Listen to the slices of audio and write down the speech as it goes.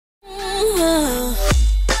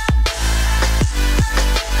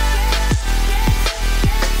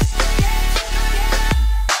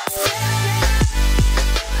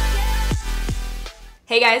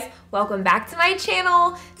Welcome back to my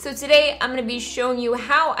channel. So today I'm gonna be showing you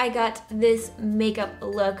how I got this makeup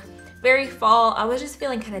look. Very fall. I was just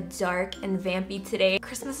feeling kind of dark and vampy today.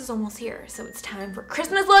 Christmas is almost here, so it's time for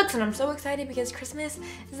Christmas looks, and I'm so excited because Christmas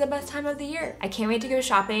is the best time of the year. I can't wait to go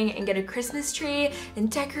shopping and get a Christmas tree and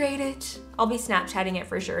decorate it. I'll be Snapchatting it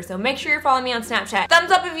for sure, so make sure you're following me on Snapchat. Thumbs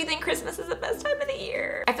up if you think Christmas is the best time of the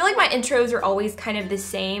year. I feel like my intros are always kind of the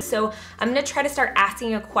same, so I'm gonna try to start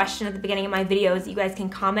asking a question at the beginning of my videos that you guys can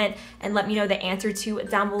comment and let me know the answer to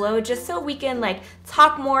down below, just so we can like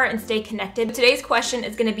talk more and stay connected. Today's question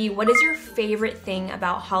is gonna be, what is your favorite thing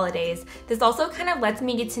about holidays? This also kind of lets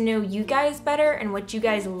me get to know you guys better and what you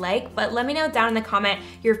guys like, but let me know down in the comment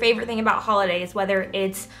your favorite thing about holidays, whether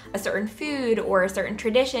it's a certain food or a certain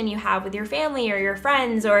tradition you have with your family or your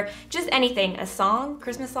friends or just anything, a song,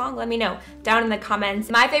 Christmas song, let me know down in the comments.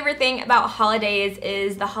 My favorite thing about holidays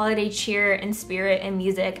is the holiday cheer and spirit and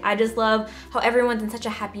music. I just love how everyone's in such a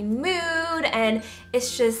happy mood and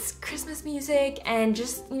it's just Christmas music and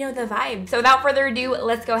just, you know, the vibe. So without further ado,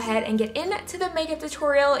 let's go ahead and get into the makeup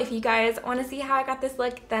tutorial. If you guys want to see how I got this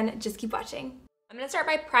look, then just keep watching. I'm going to start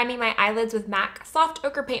by priming my eyelids with MAC Soft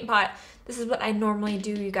Ochre Paint Pot. This is what I normally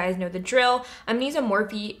do. You guys know the drill. I'm going to use a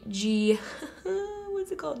Morphe G...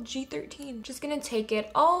 what's it called? G13. Just going to take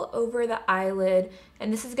it all over the eyelid,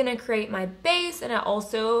 and this is going to create my base, and it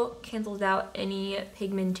also cancels out any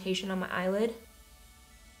pigmentation on my eyelid.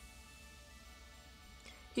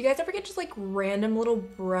 You guys ever get just like random little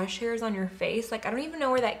brush hairs on your face? Like, I don't even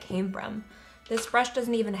know where that came from. This brush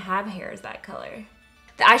doesn't even have hairs that color.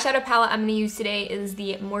 The eyeshadow palette I'm going to use today is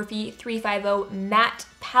the Morphe 350 Matte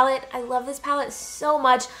Palette. I love this palette so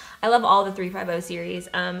much. I love all the 350 series.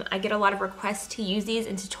 I get a lot of requests to use these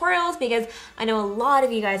in tutorials because I know a lot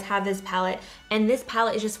of you guys have this palette, and this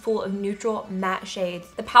palette is just full of neutral matte shades.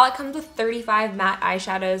 The palette comes with 35 matte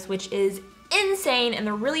eyeshadows, which is insane, and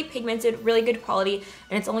they're really pigmented, really good quality,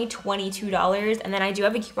 and it's only $22. And then I do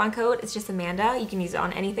have a coupon code. It's just Amanda. You can use it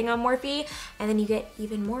on anything on Morphe, and then you get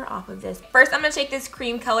even more off of this. First, I'm gonna take this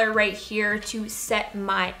cream color right here to set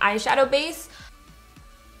my eyeshadow base.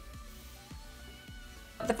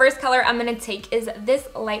 The first color I'm gonna take is this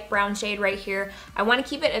light brown shade right here. I wanna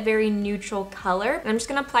keep it a very neutral color, and I'm just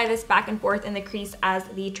gonna apply this back and forth in the crease as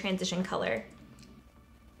the transition color.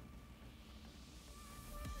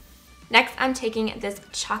 Next, I'm taking this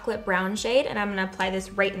chocolate brown shade, and I'm gonna apply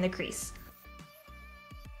this right in the crease.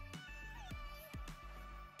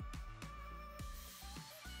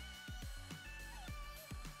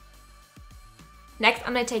 Next,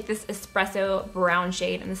 I'm gonna take this espresso brown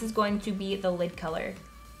shade, and this is going to be the lid color.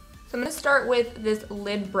 So I'm gonna start with this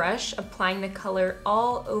lid brush, applying the color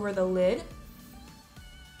all over the lid.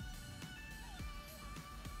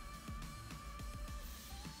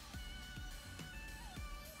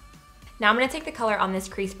 Now I'm going to take the color on this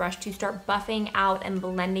crease brush to start buffing out and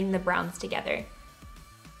blending the browns together.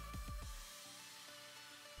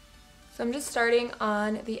 So I'm just starting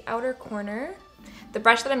on the outer corner. The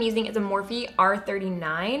brush that I'm using is a Morphe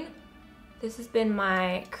R39. This has been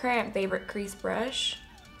my current favorite crease brush.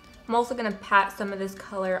 I'm also going to pat some of this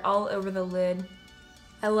color all over the lid.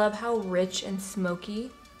 I love how rich and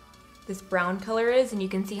smoky this brown color is, and you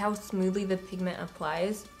can see how smoothly the pigment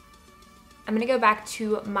applies. I'm gonna go back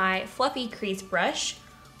to my fluffy crease brush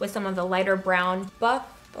with some of the lighter brown, buff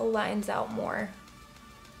the lines out more.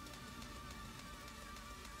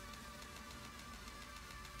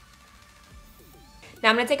 Now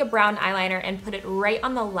I'm gonna take a brown eyeliner and put it right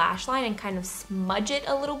on the lash line and kind of smudge it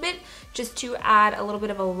a little bit just to add a little bit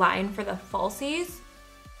of a line for the falsies.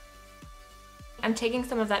 I'm taking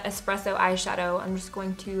some of that espresso eyeshadow. I'm just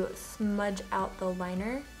going to smudge out the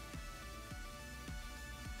liner.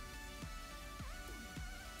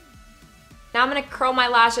 Now I'm gonna curl my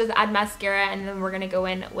lashes, add mascara, and then we're gonna go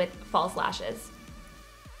in with false lashes.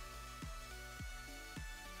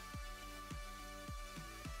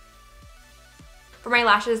 For my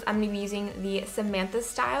lashes, I'm gonna be using the Samantha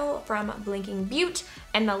style from Blinking Beauty,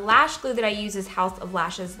 and the lash glue that I use is House of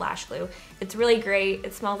Lashes lash glue. It's really great,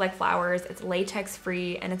 it smells like flowers, it's latex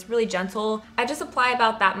free, and it's really gentle. I just apply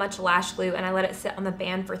about that much lash glue and I let it sit on the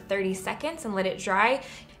band for 30 seconds and let it dry.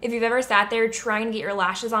 If you've ever sat there trying to get your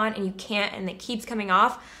lashes on and you can't and it keeps coming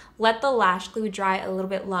off, let the lash glue dry a little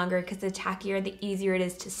bit longer because the tackier, the easier it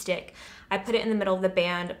is to stick. I put it in the middle of the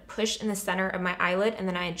band, push in the center of my eyelid, and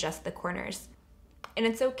then I adjust the corners. And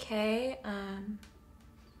it's okay,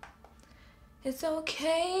 it's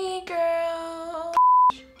okay, girl.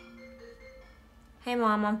 Hey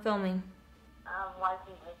Mom, I'm filming. I'm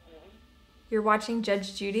watching Judge Judy. You're watching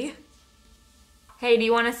Judge Judy? Hey, do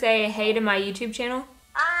you want to say hey to my YouTube channel?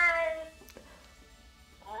 Hi.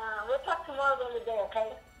 We'll talk tomorrow during the day,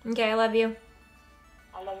 okay? Okay, I love you.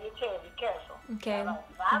 I love you too. Be careful. Okay.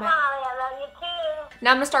 Bye, Molly. I love you too.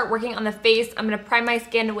 Now I'm gonna start working on the face. I'm gonna prime my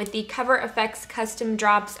skin with the Cover FX Custom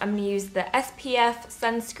Drops. I'm gonna use the SPF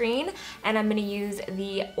sunscreen, and I'm gonna use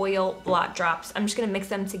the oil blot drops. I'm just gonna mix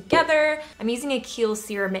them together. I'm using a Kiehl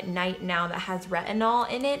serum at night now that has retinol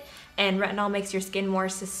in it, and retinol makes your skin more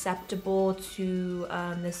susceptible to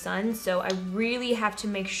the sun. So I really have to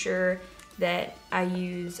make sure that I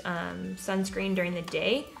use sunscreen during the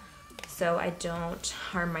day so I don't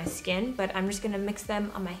harm my skin, but I'm just gonna mix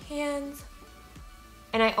them on my hands.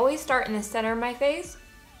 And I always start in the center of my face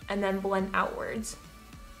and then blend outwards.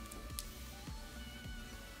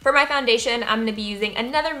 For my foundation, I'm gonna be using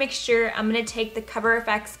another mixture. I'm gonna take the Cover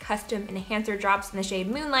FX Custom Enhancer Drops in the shade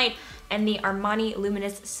Moonlight and the Armani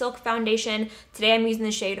Luminous Silk Foundation. Today I'm using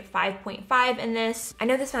the shade 5.5 in this. I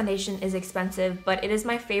know this foundation is expensive, but it is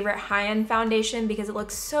my favorite high-end foundation because it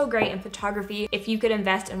looks so great in photography. If you could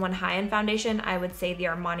invest in one high-end foundation, I would say the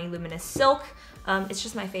Armani Luminous Silk. It's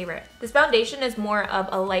just my favorite. This foundation is more of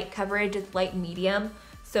a light coverage, it's light medium.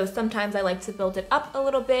 So sometimes I like to build it up a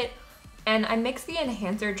little bit. And I mix the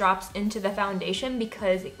enhancer drops into the foundation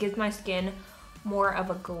because it gives my skin more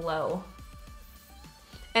of a glow.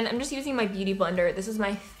 And I'm just using my beauty blender. This is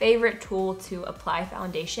my favorite tool to apply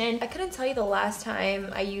foundation. I couldn't tell you the last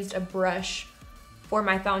time I used a brush for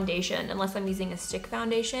my foundation unless I'm using a stick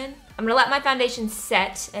foundation. I'm gonna let my foundation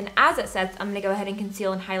set, and as it sets, I'm gonna go ahead and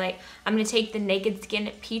conceal and highlight. I'm gonna take the Naked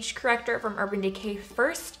Skin Peach Corrector from Urban Decay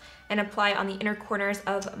first and apply on the inner corners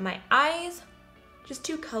of my eyes, just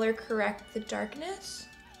to color correct the darkness.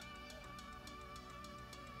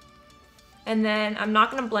 And then I'm not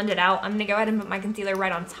gonna blend it out. I'm gonna go ahead and put my concealer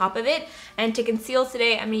right on top of it. And to conceal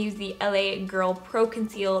today, I'm gonna use the LA Girl Pro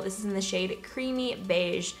Conceal. This is in the shade Creamy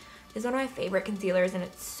Beige. This is one of my favorite concealers and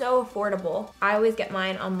it's so affordable. I always get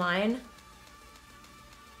mine online,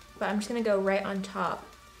 but I'm just gonna go right on top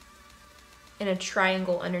in a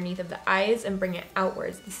triangle underneath of the eyes and bring it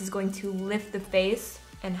outwards. This is going to lift the face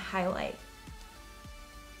and highlight.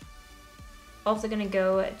 Also gonna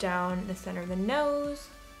go down the center of the nose,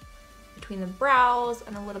 between the brows,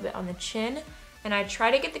 and a little bit on the chin. And I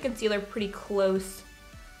try to get the concealer pretty close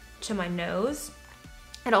to my nose.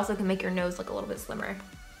 It also can make your nose look a little bit slimmer.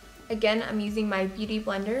 Again, I'm using my beauty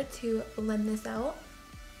blender to blend this out.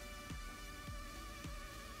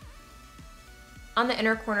 On the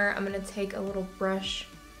inner corner, I'm gonna take a little brush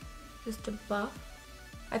just to buff.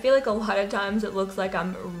 I feel like a lot of times it looks like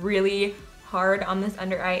I'm really hard on this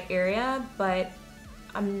under eye area, but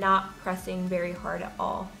I'm not pressing very hard at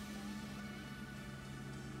all.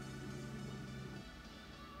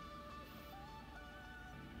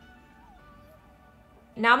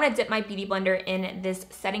 Now I'm gonna dip my beauty blender in this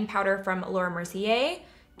setting powder from Laura Mercier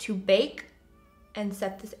to bake and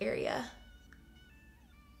set this area.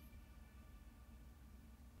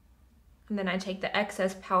 And then I take the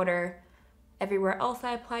excess powder everywhere else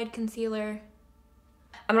I applied concealer.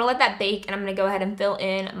 I'm gonna let that bake and I'm gonna go ahead and fill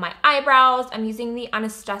in my eyebrows. I'm using the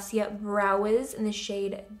Anastasia Brow Wiz in the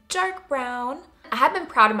shade Dark Brown. I have been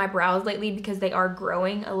proud of my brows lately because they are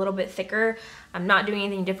growing a little bit thicker. I'm not doing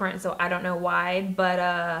anything different, so I don't know why, but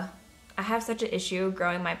I have such an issue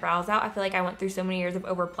growing my brows out. I feel like I went through so many years of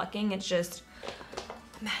over plucking. It's just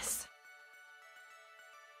a mess.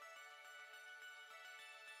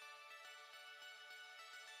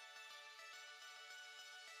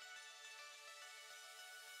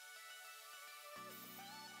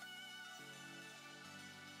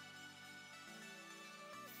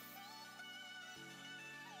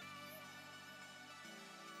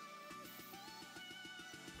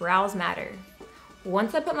 Brows matter.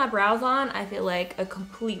 Once I put my brows on, I feel like a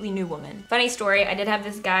completely new woman. Funny story, I did have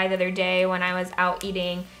this guy the other day when I was out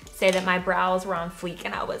eating say that my brows were on fleek,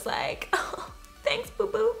 and I was like, oh, thanks,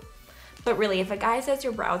 boo-boo. But really, if a guy says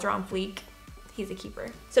your brows are on fleek, he's a keeper.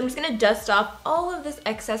 So I'm just gonna dust off all of this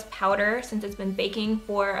excess powder since it's been baking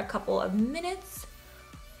for a couple of minutes.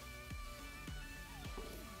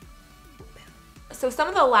 So some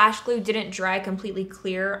of the lash glue didn't dry completely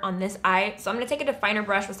clear on this eye. So I'm gonna take a definer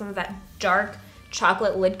brush with some of that dark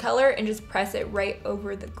chocolate lid color and just press it right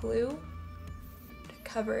over the glue to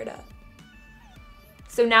cover it up.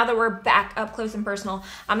 So now that we're back up close and personal,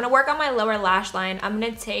 I'm gonna work on my lower lash line. I'm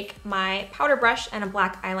gonna take my powder brush and a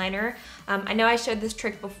black eyeliner. I know I showed this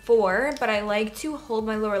trick before, but I like to hold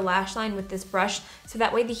my lower lash line with this brush so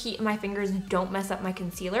that way the heat in my fingers don't mess up my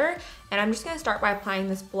concealer. And I'm just gonna start by applying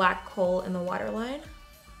this black kohl in the waterline.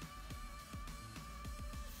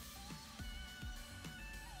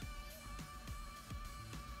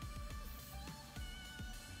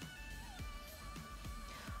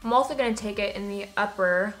 I'm also gonna take it in the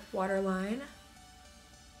upper waterline.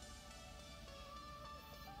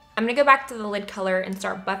 I'm gonna go back to the lid color and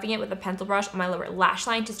start buffing it with a pencil brush on my lower lash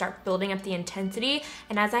line to start building up the intensity.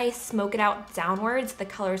 And as I smoke it out downwards, the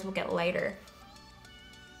colors will get lighter.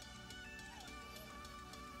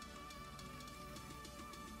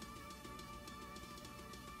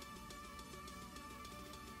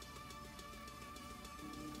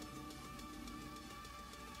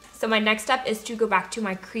 So my next step is to go back to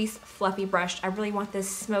my crease fluffy brush. I really want this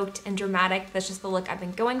smoked and dramatic. That's just the look I've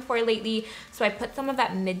been going for lately. So I put some of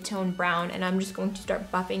that mid-tone brown and I'm just going to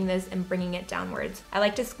start buffing this and bringing it downwards. I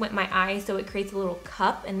like to squint my eyes so it creates a little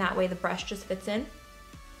cup and that way the brush just fits in.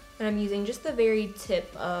 And I'm using just the very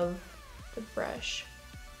tip of the brush.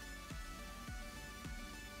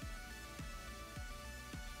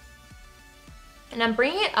 And I'm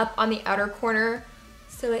bringing it up on the outer corner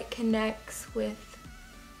so it connects with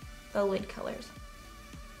the lid colors.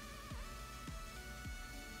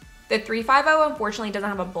 The 350 unfortunately doesn't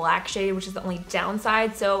have a black shade, which is the only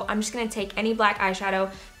downside, so I'm just gonna take any black eyeshadow.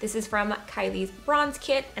 This is from Kylie's Bronze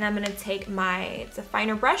Kit, and I'm gonna take it's a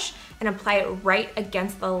finer brush, and apply it right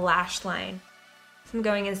against the lash line. So I'm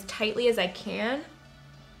going as tightly as I can.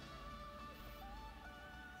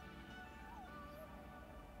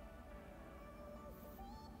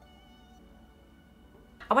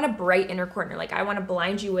 I want a bright inner corner, like I want to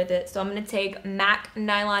blind you with it. So I'm going to take MAC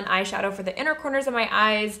Nylon eyeshadow for the inner corners of my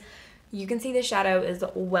eyes. You can see the shadow is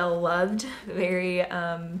well loved, very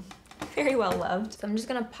well loved. So I'm just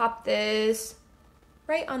going to pop this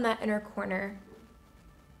right on that inner corner.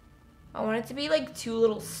 I want it to be like two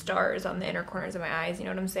little stars on the inner corners of my eyes, you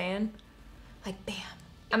know what I'm saying? Like bam.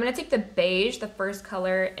 I'm going to take the beige, the first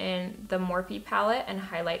color in the Morphe palette, and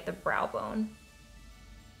highlight the brow bone.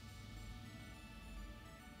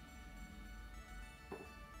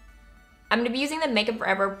 I'm going to be using the Makeup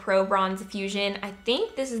Forever Pro Bronze Fusion. I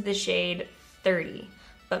think this is the shade 30,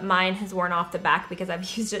 but mine has worn off the back because I've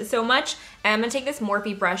used it so much. And I'm going to take this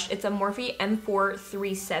Morphe brush. It's a Morphe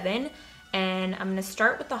M437, and I'm going to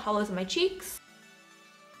start with the hollows of my cheeks.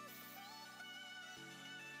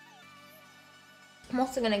 I'm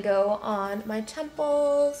also going to go on my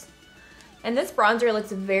temples. And this bronzer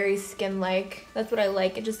looks very skin-like. That's what I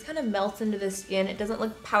like. It just kind of melts into the skin. It doesn't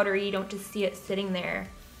look powdery. You don't just see it sitting there.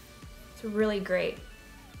 It's really great.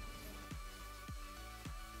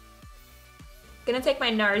 Gonna take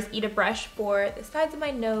my NARS Ita brush for the sides of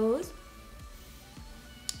my nose.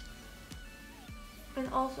 And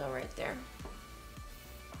also right there.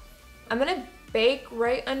 I'm gonna bake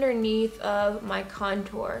right underneath of my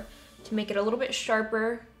contour to make it a little bit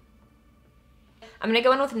sharper. I'm gonna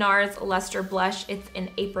go in with NARS Luster Blush. It's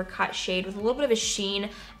an apricot shade with a little bit of a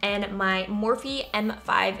sheen, and my Morphe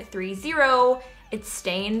M530. It's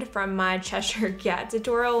stained from my Cheshire Cat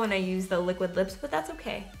tutorial when I use the liquid lips, but that's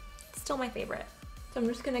okay. It's still my favorite. So I'm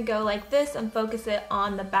just gonna go like this and focus it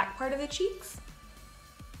on the back part of the cheeks.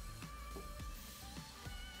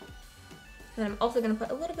 And I'm also gonna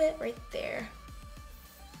put a little bit right there.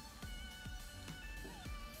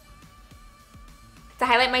 To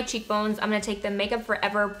highlight my cheekbones, I'm gonna take the Makeup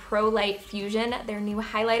Forever Pro Light Fusion, their new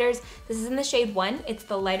highlighters. This is in the shade 1, it's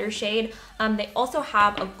the lighter shade. They also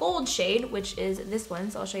have a gold shade, which is this one,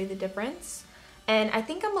 so I'll show you the difference. And I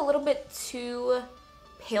think I'm a little bit too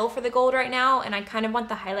pale for the gold right now, and I kind of want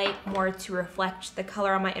the highlight more to reflect the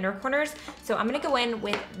color on my inner corners. So I'm gonna go in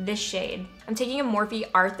with this shade. I'm taking a Morphe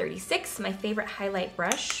R36, my favorite highlight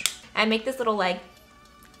brush, and make this little like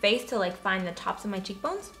face to like find the tops of my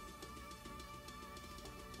cheekbones.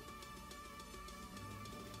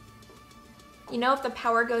 You know, if the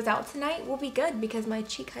power goes out tonight, we'll be good because my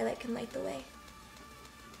cheek highlight can light the way.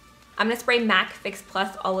 I'm gonna spray MAC Fix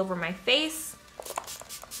Plus all over my face.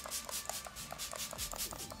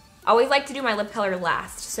 I always like to do my lip color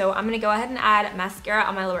last, so I'm gonna go ahead and add mascara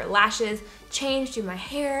on my lower lashes, change, do my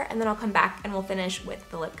hair, and then I'll come back and we'll finish with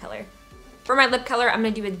the lip color. For my lip color, I'm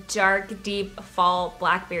gonna do a dark, deep fall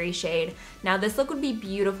blackberry shade. Now this look would be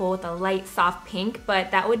beautiful with a light, soft pink,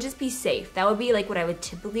 but that would just be safe. That would be like what I would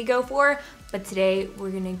typically go for, but today we're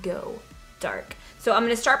gonna go dark. So I'm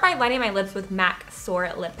gonna start by lining my lips with MAC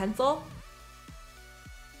Soar Lip Pencil.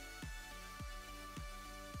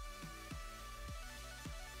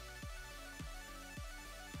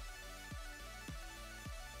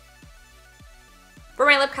 For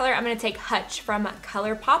my lip color, I'm gonna take Hutch from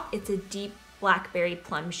ColourPop. It's a deep blackberry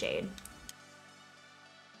plum shade.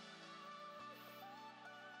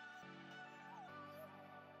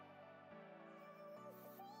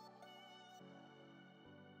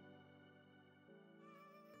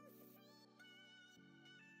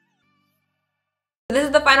 This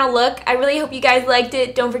is the final look. I really hope you guys liked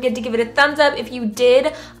it. Don't forget to give it a thumbs up if you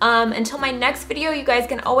did. Until my next video, you guys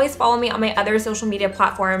can always follow me on my other social media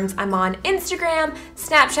platforms. I'm on Instagram,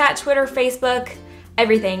 Snapchat, Twitter, Facebook,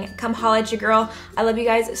 everything. Come holla at your girl. I love you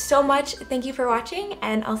guys so much. Thank you for watching,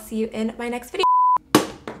 and I'll see you in my next video.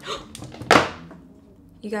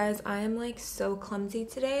 You guys, I am like so clumsy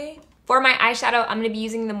today. For my eyeshadow, I'm gonna be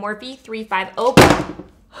using the Morphe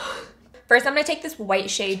 350. First, I'm gonna take this white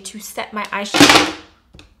shade to set my eyeshadow.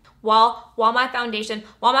 While my foundation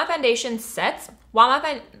sets, for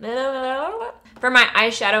my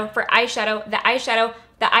eyeshadow, the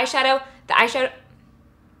eyeshadow,